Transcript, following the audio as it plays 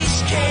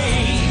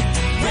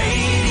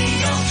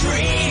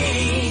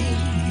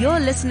You're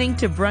listening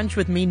to Brunch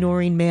with me,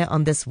 Noreen Mayer,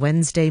 on this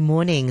Wednesday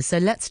morning. So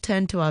let's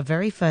turn to our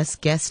very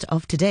first guest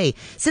of today.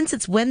 Since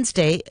it's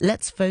Wednesday,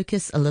 let's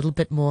focus a little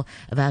bit more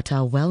about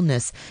our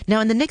wellness.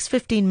 Now, in the next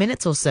 15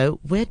 minutes or so,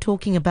 we're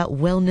talking about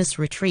wellness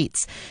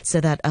retreats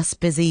so that us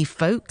busy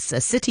folks,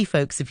 city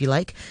folks, if you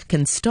like,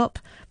 can stop,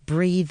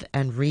 breathe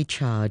and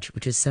recharge,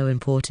 which is so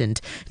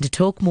important. And to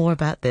talk more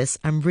about this,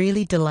 I'm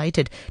really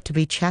delighted to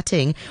be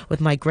chatting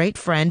with my great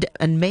friend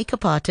and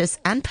makeup artist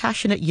and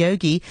passionate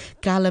yogi,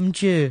 Kalam,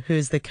 who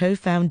is the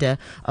co-founder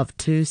of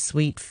Two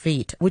Sweet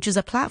Feet, which is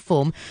a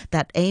platform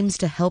that aims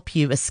to help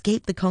you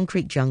escape the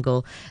concrete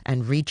jungle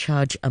and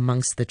recharge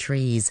amongst the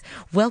trees.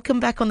 Welcome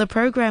back on the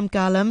program,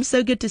 Kalam.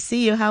 So good to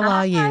see you. How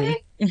are you? Hi.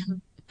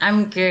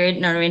 I'm good,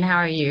 Noreen. How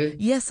are you?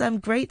 Yes, I'm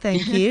great,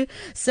 thank you.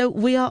 So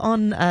we are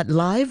on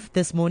live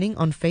this morning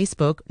on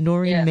Facebook,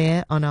 Noreen Yeah.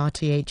 Mayer on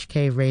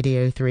RTHK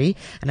Radio 3,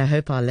 and I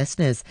hope our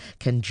listeners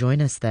can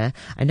join us there.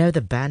 I know the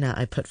banner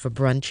I put for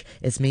brunch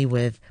is me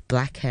with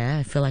black hair.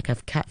 I feel like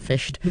I've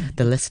catfished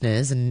the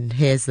listeners, and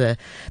here's the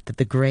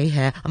grey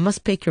hair. I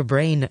must pick your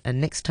brain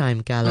next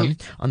time, Mm,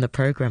 Galam, on the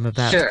program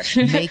about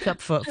sure. makeup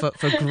for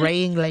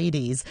greying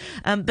ladies.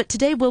 But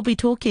today we'll be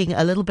talking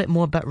a little bit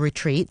more about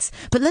retreats.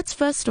 But let's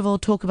first of all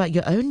talk about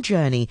your own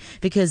journey,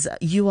 because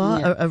you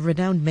are Yeah. a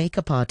renowned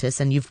makeup artist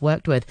and you've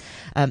worked with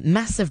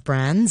massive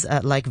brands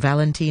like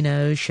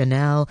Valentino,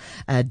 Chanel,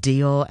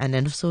 Dior, and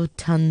then also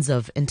tons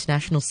of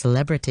international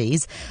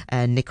celebrities,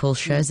 Nicole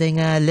Yeah.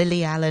 Scherzinger,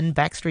 Lily Allen,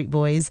 Backstreet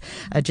Boys,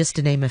 just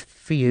to name a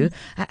few.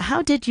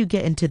 How did you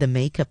get into the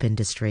makeup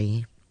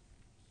industry?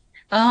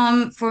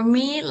 For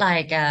me,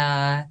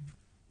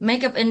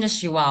 makeup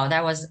industry, wow,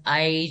 that was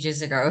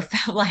ages ago. It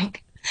felt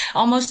like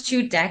almost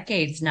 2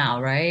 decades now,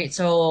 right?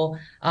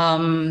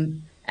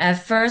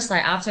 At first,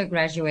 like after I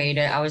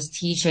graduated, I was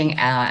teaching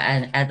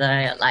at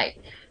the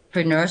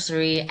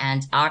pre-nursery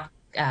and art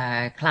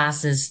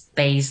classes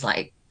based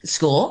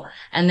school.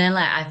 And then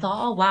I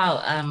thought, oh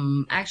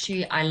wow,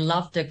 actually I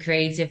love the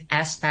creative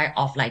aspect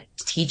of like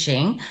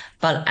teaching,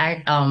 but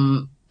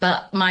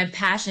my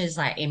passion is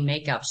like in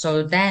makeup.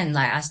 So then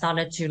I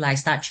started to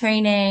start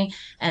training,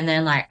 and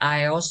then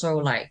I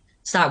also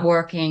start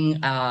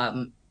working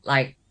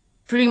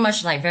pretty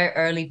much like very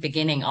early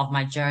beginning of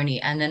my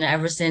journey. And then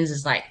ever since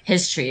it's like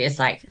history. It's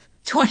like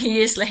 20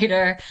 years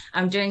later,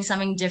 I'm doing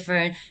something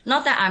different.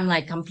 Not that I'm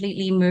like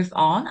completely moved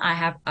on.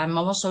 I'm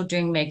also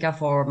doing makeup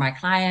for my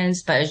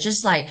clients, but it's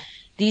just like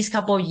these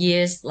couple of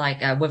years,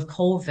 with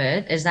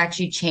COVID, it's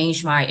actually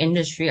changed my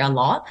industry a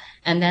lot.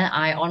 And then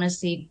I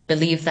honestly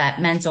believe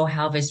that mental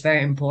health is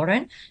very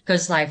important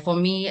because, like, for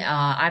me,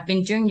 I've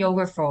been doing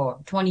yoga for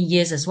 20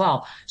 years as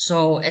well.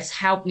 So it's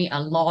helped me a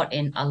lot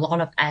in a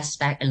lot of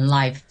aspect in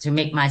life to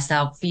make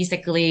myself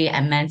physically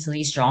and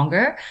mentally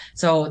stronger.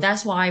 So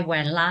that's why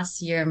when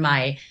last year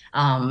my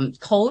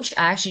coach,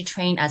 I actually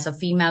trained as a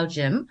female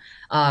gym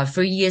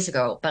 3 years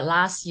ago. But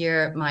last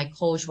year my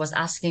coach was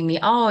asking me,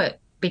 oh,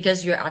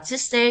 because you're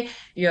artistic,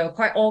 you're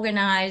quite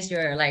organized,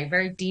 you're like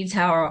very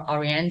detail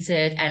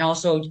oriented, and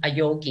also a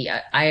yogi.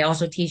 I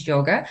also teach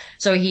yoga.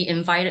 So he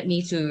invited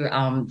me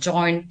to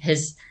join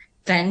his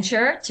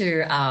venture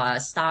to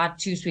start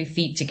Two Sweet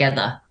Feet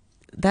together.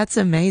 That's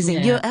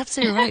amazing. You're Yeah.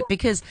 absolutely right,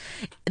 because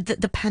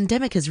the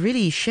pandemic has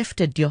really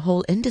shifted your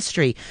whole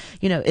industry.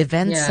 You know,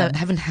 events Yeah.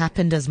 haven't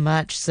happened as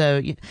much.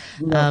 So,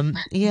 No.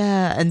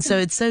 yeah. And so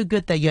it's so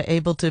good that you're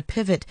able to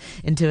pivot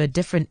into a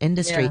different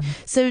industry. Yeah.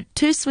 So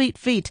Two Sweet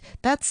Feet,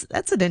 that's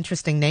an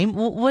interesting name.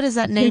 What does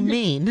that name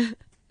mean?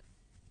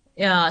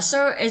 Yeah,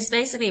 so it's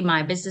basically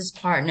my business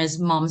partner's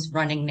mom's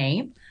running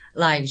name.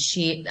 Like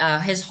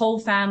his whole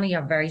family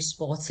are very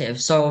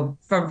sportive. So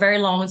for a very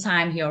long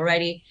time, he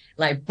already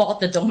like bought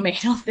the domain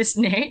of this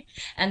name.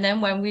 And then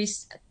when we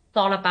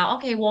thought about,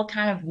 okay, what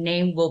kind of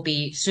name will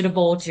be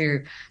suitable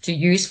to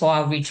use for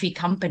our retreat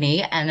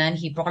company? And then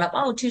he brought up,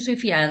 oh, Two Sweet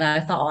Feet. And I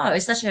thought, oh,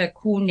 it's such a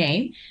cool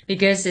name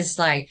because it's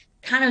like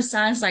kind of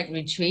sounds like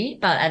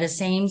retreat, but at the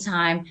same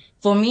time,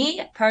 for me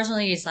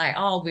personally, it's like,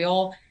 oh, we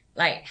all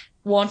like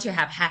want to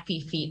have happy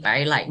feet,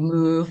 right? Like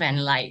move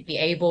and like be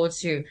able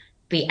to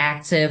be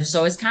active.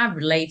 So it's kind of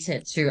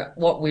related to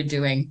what we're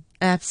doing.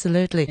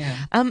 Absolutely. Yeah.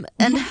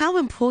 And how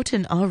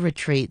important are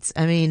retreats?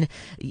 I mean,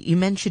 you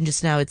mentioned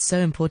just now it's so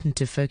important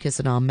to focus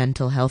on our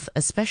mental health,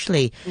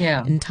 especially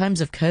Yeah. in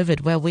times of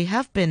COVID, where we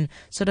have been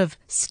sort of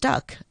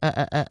stuck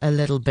a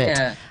little bit.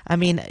 Yeah. I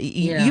mean,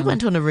 you Yeah.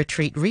 went on a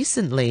retreat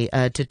recently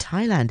to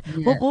Thailand.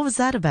 Yeah. What was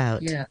that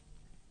about? Yeah.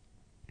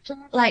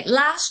 Like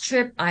last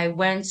trip I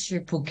went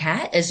to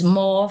Phuket is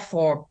more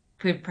for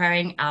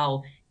preparing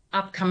our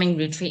upcoming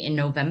retreat in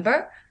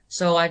November.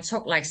 So I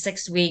took like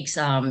 6 weeks,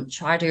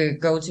 try to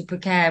go to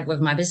Phuket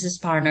with my business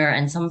partner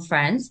and some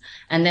friends.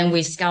 And then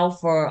we scout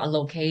for a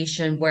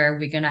location where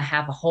we're gonna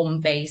have a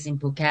home base in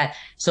Phuket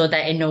so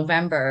that in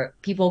November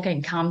people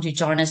can come to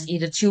join us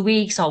either 2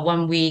 weeks or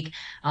 1 week.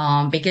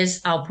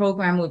 Because our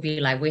program will be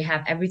like we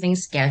have everything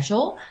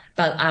scheduled,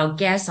 but our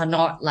guests are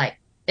not like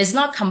it's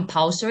not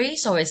compulsory.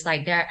 So it's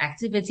like there are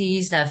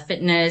activities that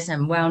fitness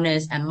and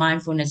wellness and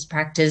mindfulness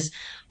practice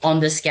on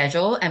the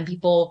schedule, and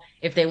people,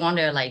 if they want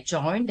to like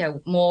join,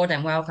 they're more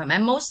than welcome.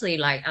 And mostly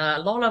like a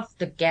lot of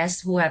the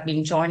guests who have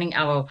been joining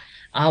our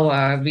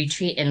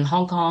retreat in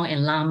Hong Kong,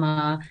 in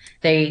Lama,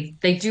 they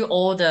do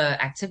all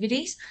the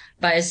activities,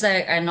 but it's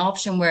an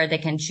option where they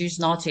can choose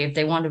not to. If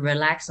they want to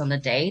relax on the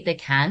day, they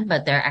can,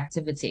 but their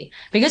activity.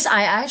 Because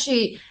I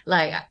actually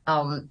like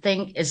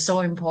think it's so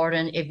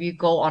important if you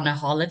go on a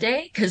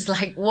holiday, because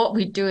like what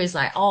we do is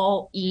like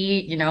all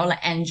eat,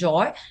 like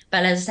enjoy.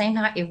 But at the same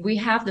time, if we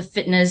have the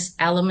fitness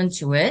element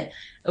to it,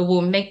 it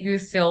will make you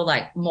feel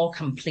like more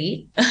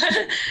complete.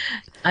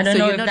 I don't So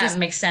know you're if not that just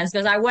makes sense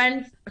because I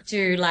went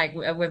to like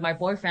with my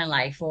boyfriend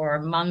like for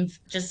a month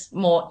just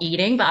more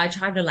eating, but I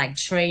try to like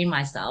train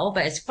myself,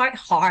 but it's quite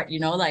hard,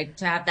 like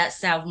to have that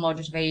self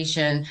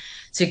motivation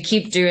to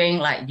keep doing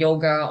like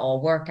yoga or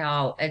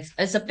workout.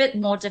 It's a bit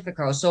more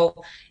difficult.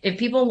 So if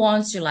people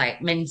want to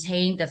like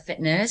maintain the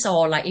fitness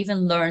or like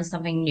even learn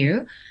something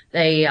new,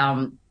 they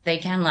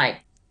can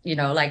like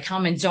like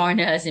come and join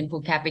us in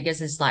Phuket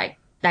because it's like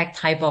that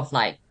type of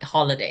like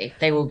holiday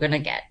they were gonna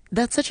get.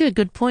 That's such a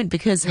good point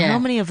because how Yeah.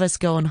 many of us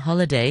go on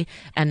holiday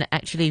and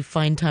actually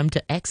find time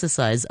to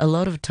exercise? A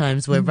lot of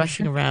times we're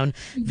rushing around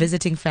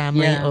visiting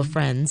family Yeah. or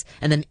friends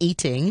and then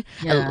eating,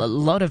 a Yeah.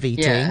 lot of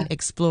eating, Yeah.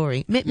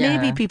 exploring.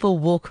 Maybe Yeah. people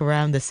walk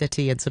around the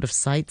city and sort of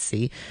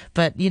sightsee,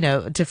 but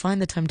to find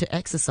the time to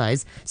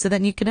exercise so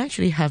then you can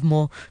actually have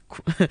more,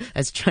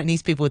 as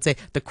Chinese people would say,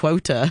 the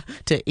quota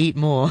to eat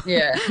more.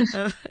 Yeah.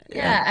 Yeah.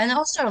 Yeah, and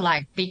also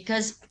like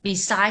because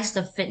besides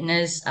the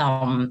fitness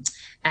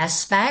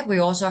aspect, we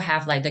also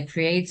have like the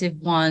creative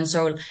one.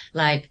 So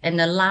like in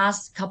the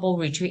last couple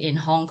retreat in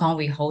Hong Kong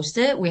we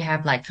hosted, we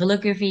have like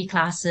calligraphy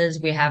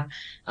classes, we have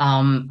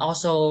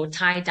also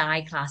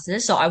tie-dye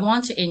classes. So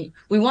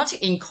we want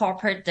to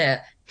incorporate the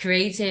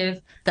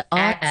creative The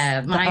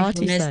arty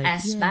mindfulness side,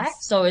 aspect.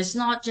 yes. So it's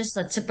not just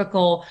a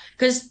typical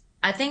because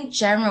I think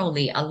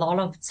generally a lot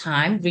of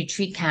time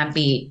retreat can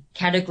be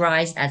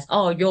categorized as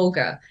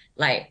yoga,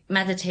 like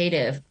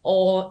meditative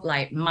or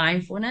like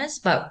mindfulness.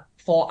 But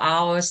for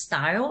our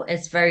style,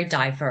 it's very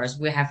diverse.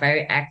 We have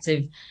very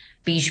active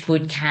beach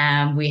boot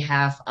camp, we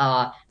have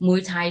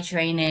Muay Thai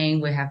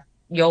training, we have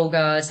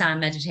yoga, silent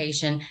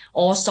meditation,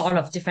 all sort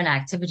of different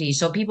activities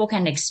so people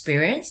can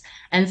experience.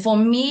 And for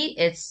me,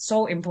 it's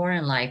so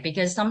important, like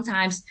because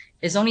sometimes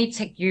it's only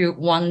take you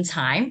one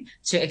time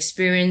to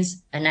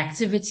experience an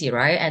activity,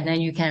 right? And then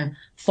you can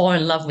fall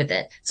in love with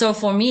it. So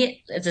for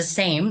me, it's the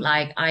same.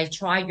 Like I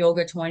tried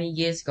yoga 20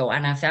 years ago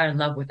and I fell in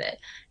love with it.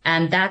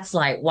 And that's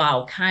like,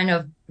 wow, kind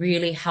of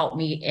really helped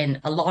me in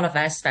a lot of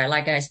aspects.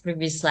 Like I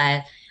previously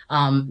said,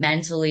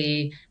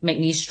 mentally make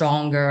me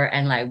stronger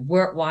and like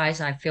work wise,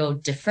 I feel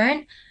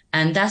different.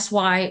 And that's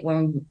why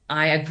when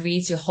I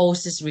agreed to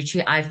host this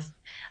retreat,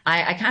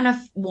 I kind of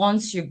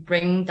want to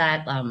bring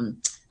that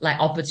like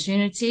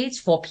opportunities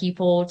for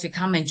people to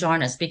come and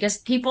join us because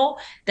people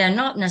they're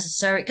not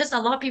necessary because a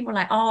lot of people are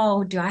like,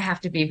 oh, do I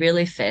have to be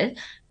really fit?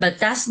 But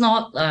that's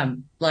not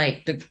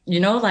like the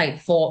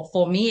like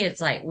for me it's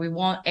like we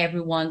want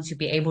everyone to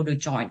be able to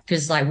join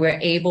because like we're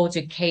able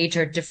to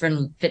cater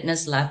different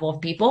fitness level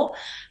of people.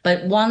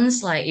 But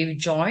once like you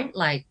join,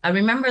 like I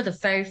remember the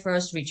very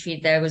first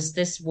retreat, there was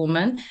this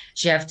woman,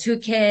 she have two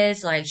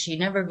kids, like she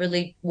never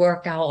really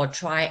work out or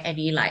try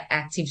any like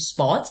active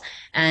sports.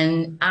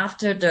 And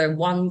after the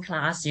one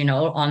class,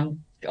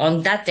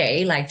 on that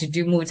day, like to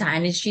do Muay Thai,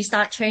 and she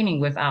start training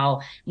with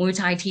our Muay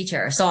Thai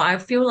teacher. So I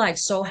feel like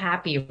so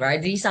happy,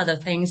 right? These are the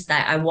things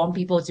that I want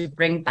people to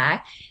bring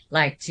back,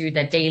 like to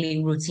the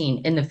daily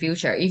routine in the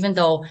future. Even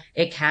though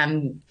it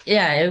can,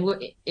 yeah,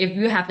 if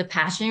you have the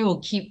passion, you will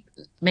keep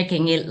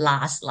making it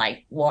last,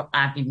 like what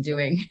I've been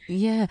doing.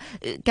 Yeah,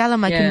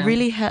 Galam, I can Yeah.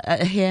 really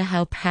hear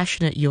how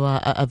passionate you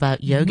are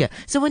about yoga.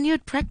 So when you're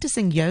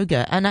practicing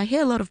yoga, and I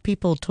hear a lot of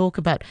people talk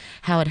about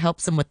how it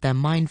helps them with their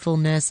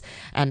mindfulness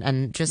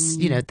and just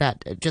Mm.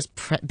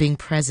 that being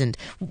present.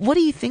 What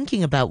are you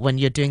thinking about when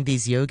you're doing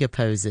these yoga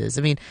poses?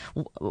 I mean,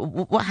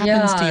 what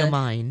happens to your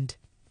Yeah. mind?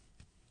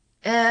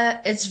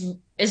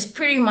 It's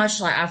pretty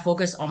much like I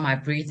focus on my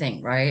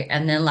breathing, right?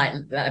 And then like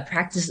I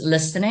practice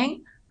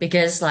listening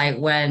because like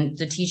when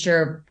the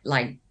teacher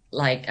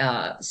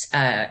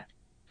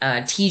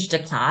teach the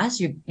class,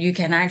 you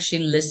can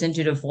actually listen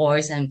to the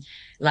voice and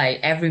like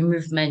every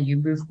movement you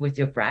move with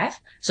your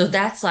breath. So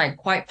that's like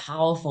quite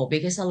powerful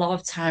because a lot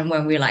of time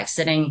when we're like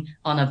sitting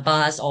on a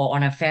bus or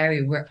on a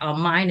ferry, where our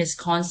mind is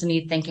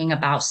constantly thinking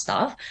about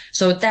stuff.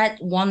 So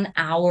that 1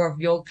 hour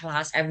of yoga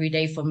class every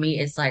day for me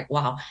is like,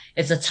 wow,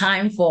 it's a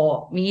time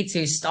for me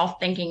to stop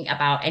thinking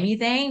about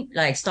anything,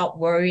 like stop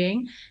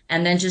worrying,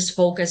 and then just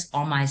focus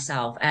on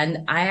myself.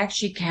 And I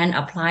actually can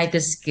apply the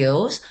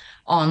skills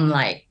on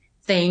like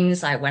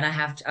things like when I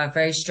have a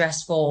very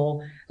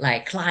stressful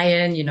like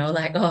client,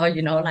 like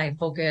oh, like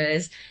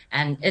focus,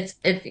 and it's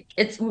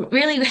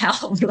really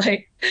helped.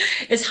 Like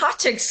it's hard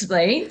to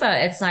explain,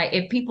 but it's like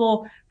if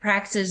people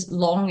practice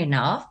long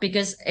enough,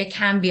 because it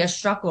can be a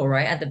struggle,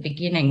 right? At the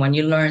beginning, when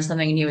you learn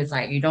something new, it's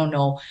like you don't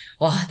know,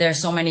 well, there's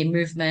so many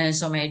movements,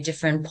 so many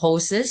different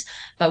poses.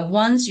 But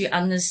once you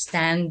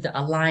understand the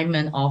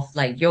alignment of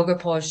like yoga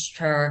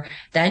posture,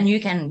 then you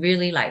can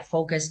really like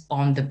focus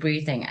on the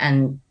breathing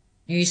and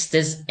use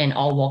this in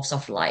all walks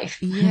of life.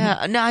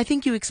 Yeah, no, I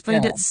think you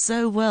explained Yeah, it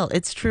so well.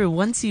 It's true.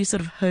 Once you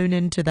sort of hone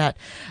into that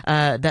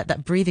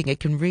breathing,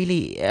 it can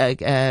really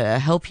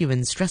help you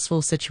in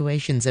stressful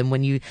situations. And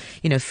when you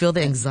feel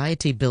the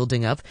anxiety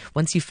building up,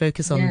 once you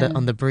focus on yeah,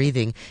 the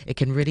breathing, it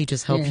can really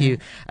just help yeah,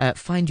 you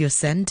find your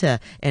center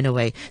in a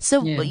way.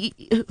 So, yeah.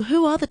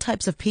 who are the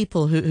types of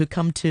people who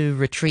come to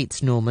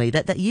retreats normally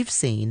that you've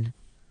seen?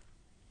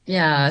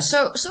 Yeah,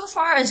 so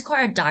far it's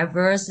quite a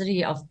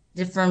diversity of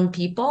different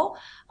people.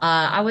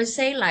 I would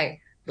say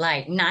like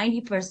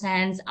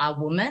 90%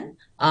 are women.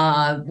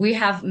 We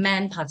have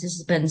men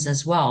participants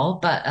as well,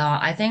 but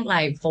I think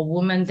like for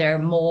women they're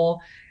more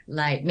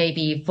like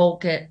maybe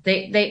focus.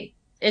 They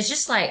it's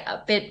just like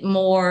a bit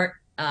more.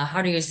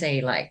 How do you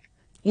say, like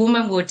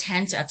women would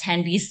tend to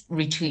attend these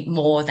retreat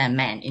more than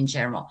men in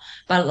general.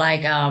 But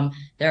like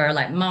there are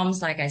like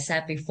moms, like I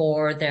said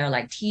before. There are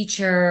like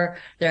teacher.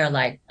 There are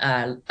like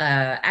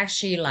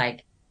actually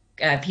like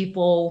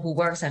people who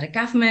works at the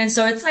government.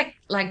 So it's like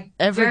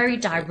Every very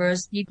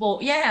diverse people.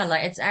 Yeah,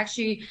 like it's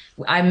actually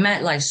I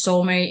met like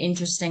so many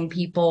interesting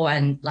people,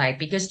 and like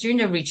because during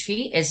the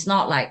retreat, it's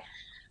not like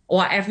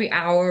or every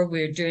hour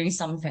we're doing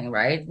something,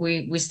 right?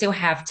 We still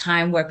have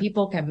time where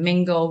people can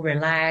mingle,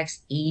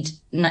 relax, eat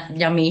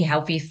yummy,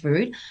 healthy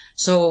food.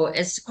 So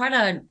it's quite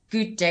a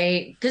good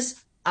day because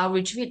our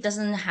retreat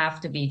doesn't have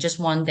to be just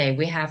one day.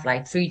 We have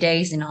like 3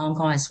 days in Hong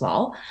Kong as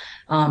well.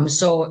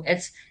 So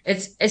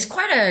it's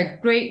quite a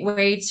great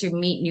way to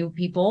meet new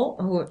people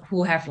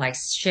who have like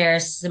share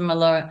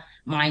similar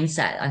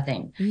mindset, I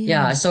think.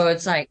 Yeah. yeah. So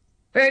it's like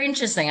very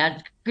interesting.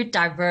 A good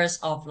diverse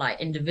of like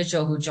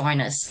individual who join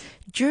us.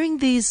 During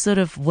these sort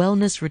of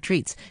wellness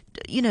retreats,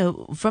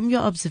 from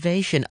your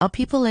observation, are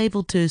people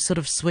able to sort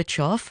of switch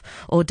off,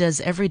 or does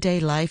everyday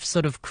life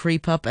sort of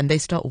creep up and they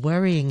start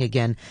worrying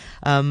again?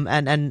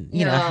 And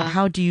Yeah.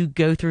 how do you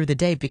go through the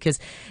day? Because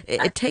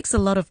it takes a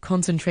lot of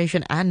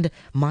concentration and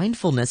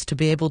mindfulness to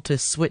be able to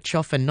switch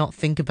off and not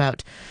think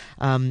about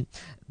um,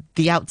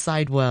 the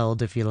outside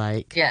world, if you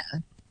like. Yeah.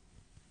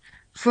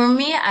 For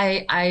me,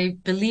 I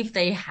believe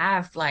they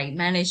have like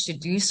managed to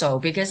do so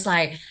because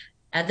like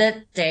at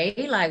that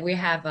day, like we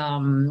have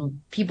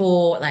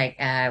people like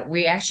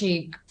we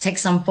actually take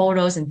some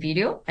photos and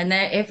video. And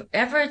then if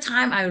every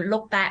time I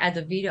look back at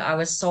the video, I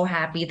was so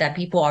happy that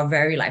people are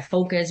very like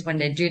focused when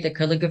they do the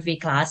calligraphy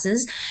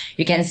classes.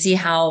 You can see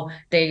how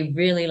they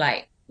really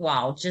like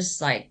wow,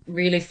 just like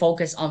really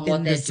focus on what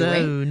In the they're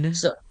doing. zone.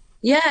 So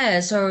yeah,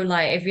 so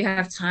like if you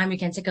have time, you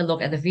can take a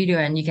look at the video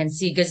and you can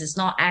see because it's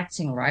not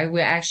acting, right? We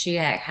actually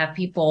have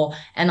people,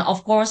 and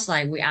of course,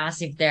 like we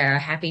ask if they're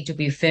happy to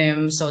be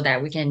filmed so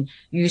that we can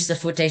use the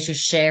footage to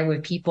share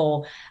with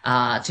people,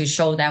 to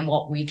show them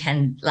what we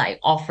can like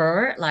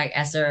offer, like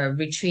as a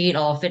retreat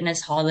or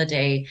fitness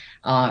holiday,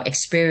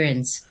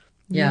 experience.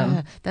 Yeah,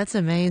 Yeah, that's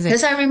amazing.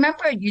 because I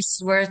remember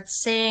were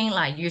saying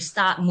like you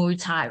start Muay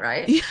Thai,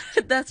 right? Yeah,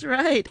 that's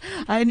right.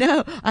 I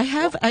know. I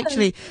have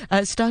actually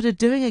started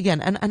doing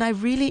again, and I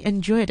really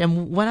enjoy it.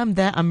 And when I'm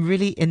there, I'm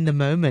really in the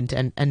moment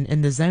and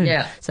in the zone.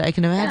 Yeah, So I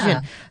can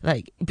imagine, yeah,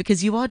 like,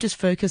 because you are just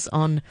focused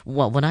on,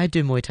 well, when I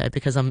do Muay Thai,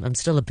 because I'm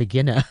still a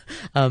beginner,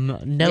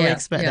 no yeah,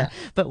 expert yeah. there.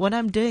 But when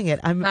I'm doing it,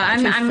 I'm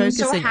I'm actually I'm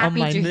so focusing on happy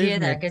my to hear that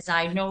movement. because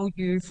I know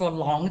you for a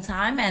long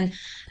time, and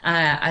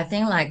I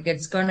think like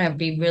it's gonna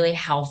be really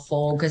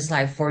helpful because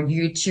like for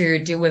you to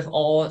deal with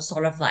all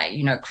sort of like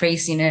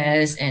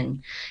craziness,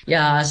 and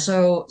yeah,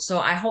 so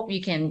I hope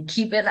you can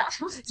keep it up.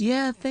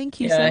 Yeah, thank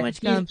you so Yeah,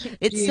 much, keep Kalam. keep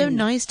It's so doing.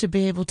 nice to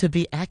be able to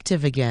be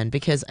active again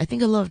because I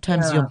think a lot of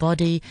times your Yeah,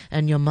 body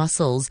and your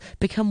muscles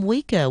become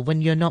weaker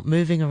when you're not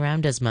moving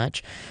around as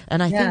much.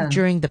 And I think yeah,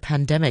 during the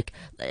pandemic,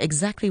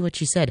 exactly what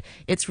you said,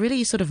 it's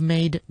really sort of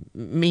made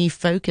me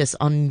focus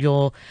on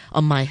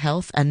my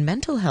health and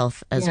mental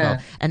health as well.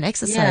 yeah, And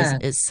exercise yeah,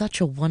 is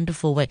such a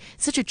wonderful way,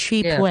 such a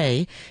cheap yeah,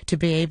 way to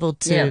be able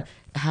to yeah.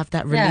 have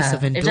that release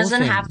of Yeah, it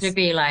doesn't have to endorphins.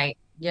 be like,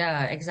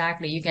 yeah,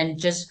 exactly. You can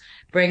just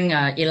bring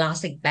a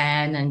elastic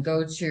band and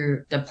go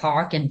to the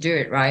park and do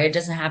it, right? It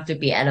doesn't have to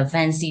be at a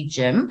fancy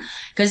gym.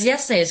 Because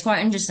yesterday it's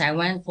quite interesting. I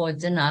went for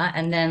dinner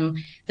and then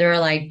there are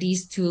like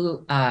these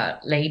two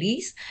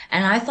ladies,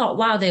 and I thought,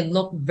 wow, they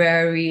look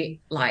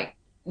very like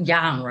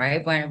young,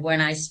 right?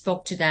 When I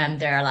spoke to them,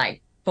 they're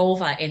like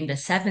both are in the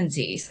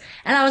 70s.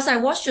 And I was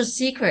like, what's your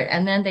secret?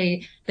 And then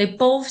they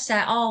both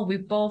said, oh, we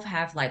both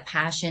have like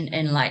passion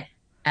in like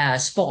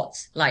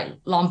sports like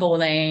lawn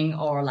bowling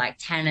or like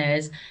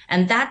tennis,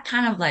 and that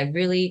kind of like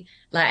really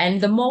like, and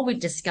the more we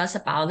discuss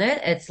about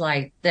it, it's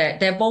like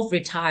they're both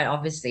retired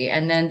obviously,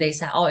 and then they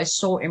said, oh, it's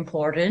so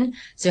important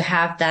to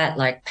have that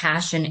like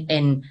passion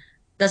in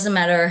doesn't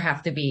matter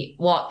have to be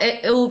well,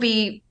 it will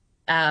be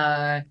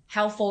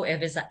helpful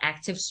if it's an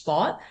active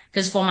sport.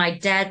 Because for my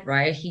dad,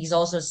 right, he's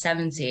also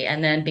 70.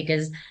 And then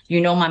because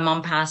my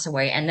mom passed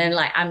away, and then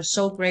like I'm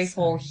so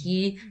grateful Sorry.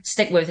 he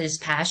stick with his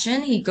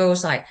passion. He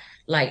goes like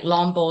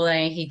lawn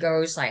bowling, he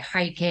goes like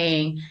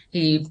hiking,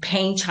 he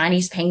paint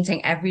Chinese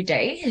painting every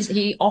day.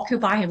 He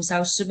occupy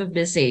himself super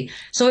busy.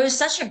 So it's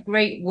such a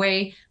great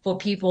way for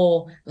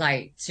people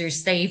like to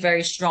stay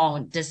very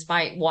strong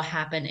despite what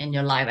happened in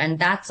your life. And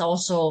that's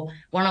also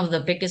one of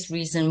the biggest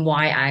reason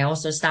why I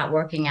also start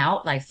working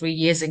out like 3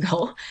 years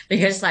ago.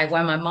 Because like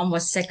when my mom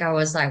was sick, I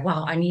was like,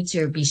 wow, I need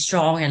to be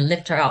strong and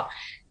lift her up.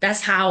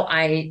 That's how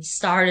I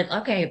started,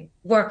 okay,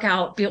 work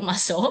out, build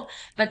muscle.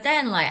 But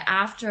then like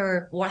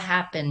after what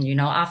happened,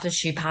 after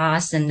she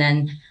passed, and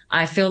then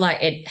I feel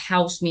like it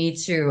helps me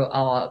to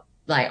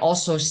like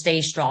also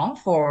stay strong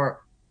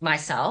for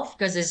myself,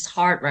 because it's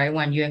hard, right?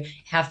 When you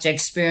have to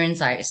experience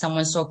like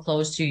someone so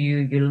close to you,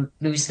 you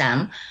lose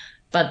them.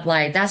 But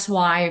like that's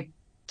why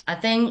I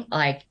think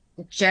like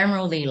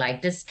generally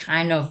like this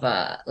kind of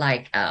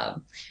like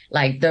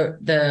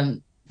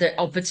the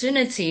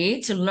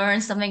opportunity to learn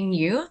something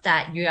new,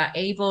 that you are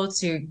able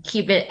to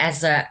keep it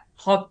as a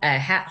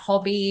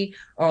hobby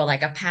or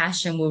like a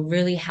passion, will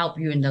really help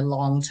you in the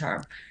long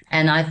term.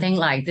 And I think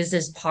like this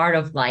is part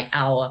of like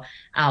our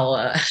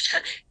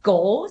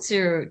goal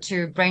to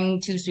bring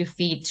Two Sweet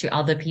Feet to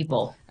other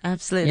people.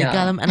 Absolutely, Yeah.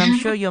 Kalam, and I'm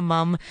sure your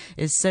mum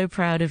is so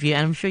proud of you,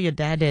 and I'm sure your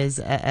dad is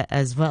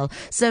as well.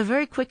 So,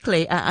 very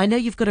quickly, I know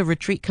you've got a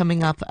retreat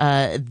coming up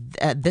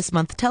this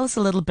month. Tell us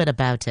a little bit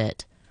about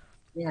it.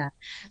 Yeah.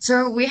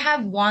 So we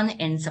have one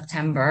in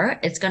September.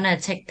 It's gonna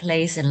take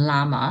place in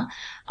Lama.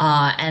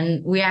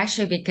 And we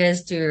actually,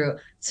 because to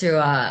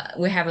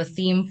we have a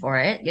theme for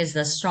it, is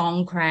the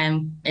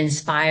Songkran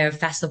Inspire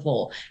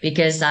Festival,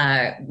 because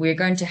we're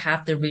going to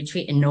have the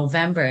retreat in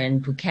November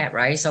in Phuket,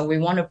 right? So we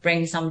want to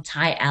bring some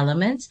Thai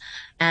elements.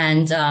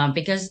 And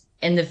because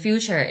in the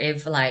future,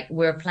 if like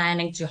we're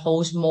planning to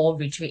host more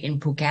retreat in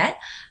Phuket,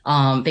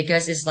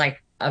 because it's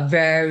like a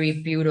very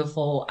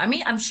beautiful. I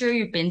mean, I'm sure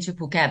you've been to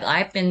Phuket.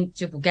 I've been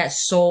to Phuket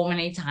so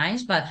many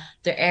times, but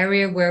the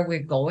area where we're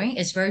going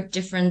is very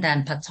different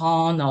than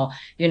Patong, or,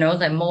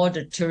 the more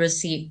the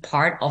touristy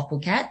part of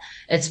Phuket.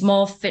 It's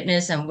more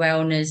fitness and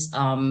wellness,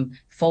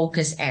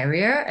 focus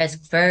area. It's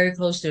very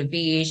close to the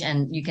beach,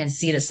 and you can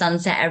see the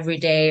sunset every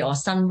day or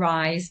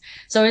sunrise.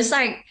 So it's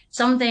like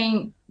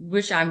something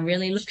which I'm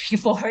really looking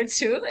forward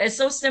to. It's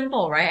so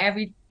simple,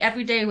 right?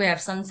 Every day we have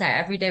sunset,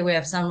 every day we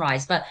have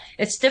sunrise, but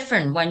it's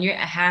different when you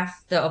have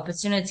the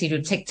opportunity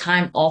to take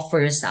time off for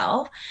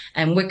yourself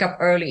and wake up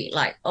early.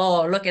 Like,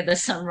 oh, look at the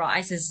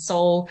sunrise. It's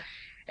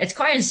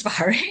quite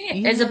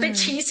inspiring. It's a bit Yeah.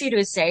 cheesy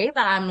to say,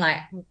 but I'm like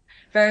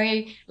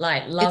very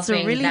like It's a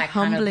loving really that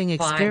kind of humbling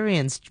vibe.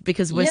 experience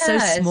because we're so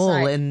Yeah, it's small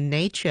like, in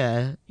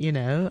nature, you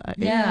know.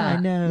 Yeah, I yeah,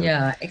 know.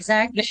 yeah,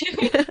 exactly.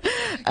 Yeah,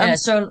 um,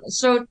 so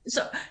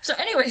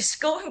anyways,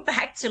 going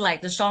back to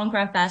like the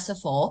Songkran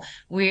Festival,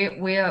 we're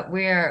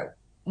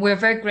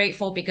very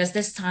grateful because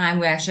this time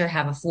we actually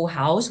have a full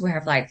house. We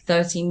have like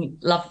 13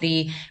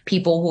 lovely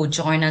people who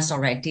join us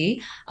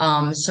already.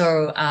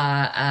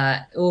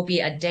 It will be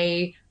a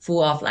day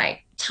full of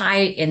like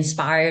Thai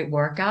inspired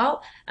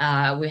workout.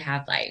 We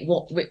have like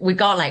we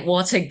got like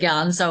water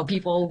guns, so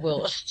people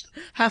will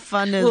have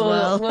fun as we'll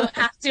well. we'll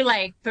have to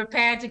like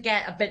prepare to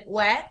get a bit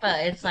wet,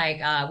 but it's like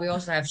we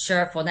also have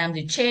shirt for them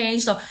to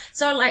change. So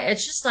like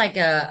it's just like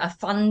a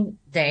fun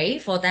day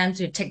for them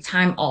to take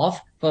time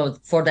off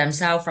for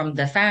themselves from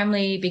the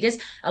family, because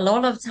a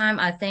lot of time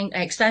I think,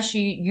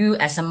 especially you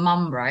as a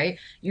mom, right?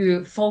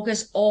 You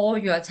focus all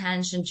your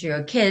attention to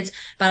your kids,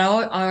 but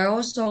I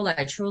also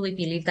like truly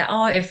believe that,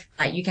 oh, if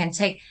like you can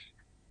take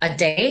a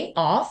day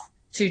off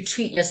to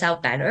treat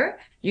yourself better,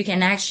 you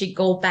can actually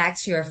go back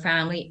to your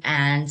family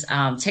and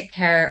take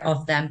care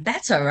of them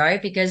better,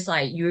 right? Because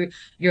like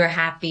you're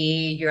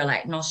happy, you're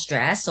like not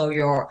stressed, so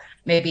your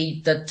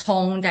maybe the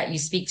tone that you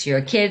speak to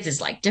your kids is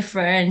like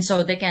different,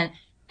 so they can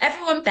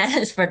everyone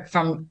benefits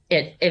from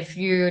it if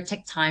you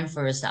take time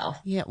for yourself.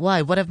 Yeah,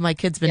 why? What have my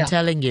kids been Yeah.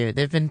 telling you?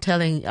 They've been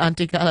telling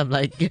Auntie Kalam,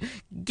 like,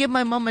 give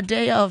my mom a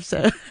day off.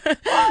 So,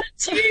 What?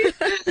 so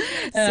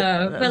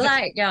But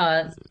like,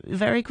 yeah,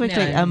 very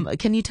quickly, yeah.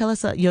 can you tell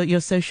us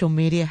your social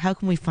media? How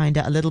can we find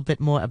out a little bit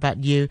more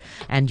about you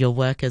and your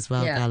work as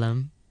well, Yeah.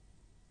 Kalam?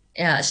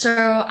 Yeah, so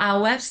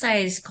our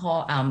website is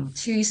called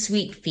Two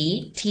Sweet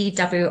Feet,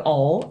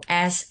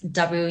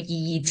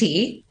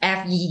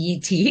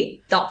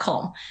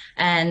 TWOSWEET.com.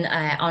 And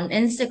on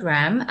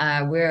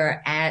Instagram,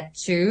 we're at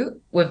two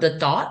with the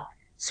dot,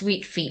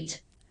 Sweet Feet.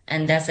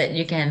 And that's it.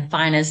 You can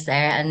find us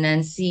there and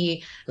then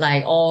see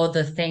like all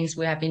the things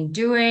we have been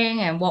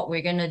doing and what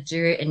we're gonna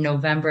do in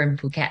November in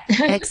Phuket.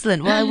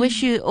 Excellent. Well, I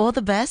wish you all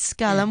the best,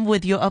 Yeah. Kalam,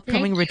 with your Thank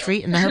upcoming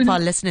retreat, and I hope you. our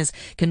listeners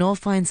can all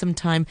find some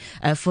time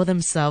for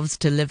themselves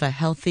to live a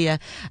healthier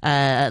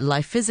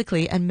life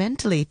physically and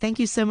mentally. Thank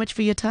you so much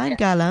for your time,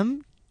 Yeah.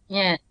 Kalam.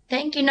 Yeah.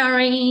 Thank you,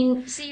 Noreen. See you.